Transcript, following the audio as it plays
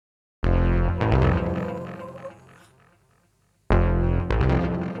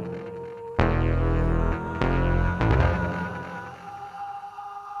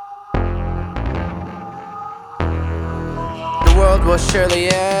will surely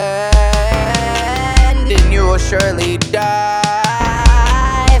end, and you will surely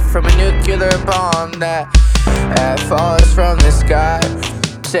die from a nuclear bomb that falls from the sky.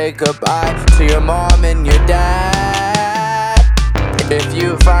 Say goodbye to your mom and your dad if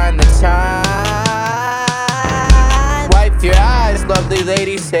you find the time. Wipe your eyes, lovely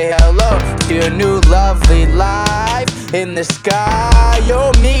lady, say hello to your new lovely life. In the sky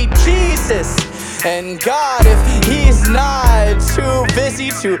you'll meet Jesus and God if he's not too busy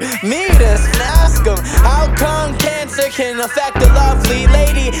to meet us. And ask him, how come cancer can affect a lovely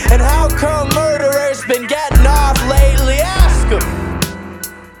lady, and how come murderers been getting off lately? Ask him.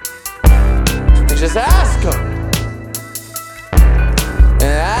 Just ask him. And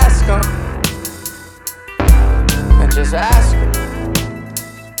ask him. And just ask him.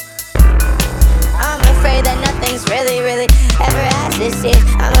 I'm afraid that nothing's really ever as it seems.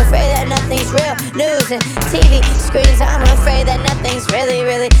 I'm afraid that nothing's real. News and TV screens. I'm afraid that nothing's really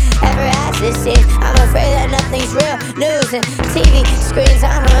ever as it seems. I'm afraid that nothing's real. News and TV screens.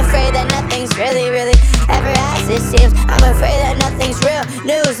 I'm afraid that nothing's really ever as it seems. I'm afraid that nothing's real.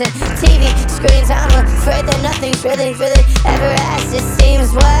 News and TV screens. I'm afraid that nothing's really ever as it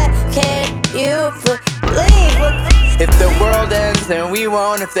seems. What can you believe? If the world ends, then we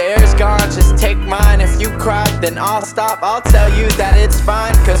won't. If the air's gone, just take mine. If you cry, then I'll stop. I'll tell you that it's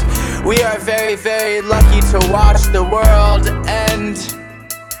fine, cause we are very, very lucky to watch the world end.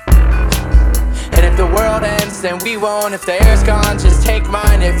 And if the world ends, then we won't. If the air's gone, just take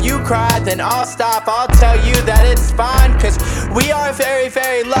mine. If you cry, then I'll stop. I'll tell you that it's fine, cause we are very,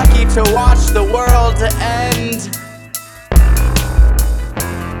 very lucky to watch the world end.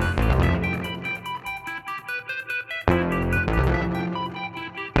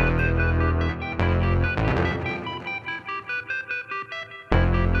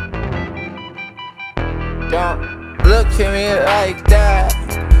 Don't look at me like that.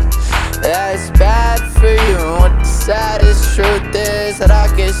 That's bad for you. What the saddest truth is that I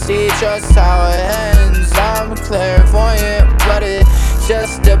can see just how it ends. I'm clairvoyant, but it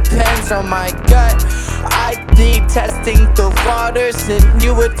just depends on my gut. I'd be testing the waters, and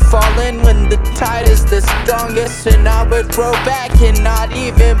you would fall in when the tide is the strongest, and I would roll back and not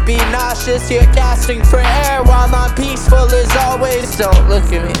even be nauseous. You're gasping for air while I'm peaceful as always. Don't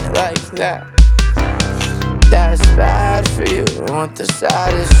look at me like that. That's bad for you. And what the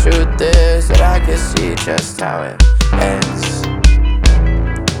saddest truth is that I can see just how it ends.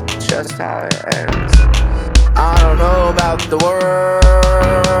 Just how it ends. I don't know about the world,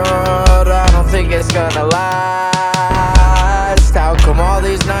 I don't think it's gonna last. How come all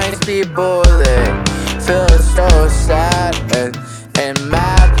these nice people, they feel so sad and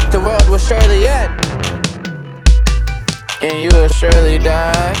mad? The world will surely end, and you will surely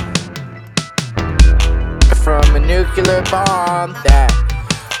die from a nuclear bomb that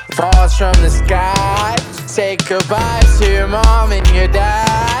falls from the sky. Say goodbye to your mom and your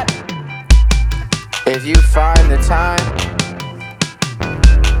dad if you find the time.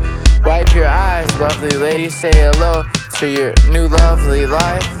 Wipe your eyes, lovely lady, say hello to your new lovely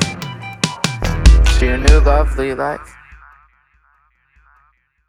life. To your new lovely life.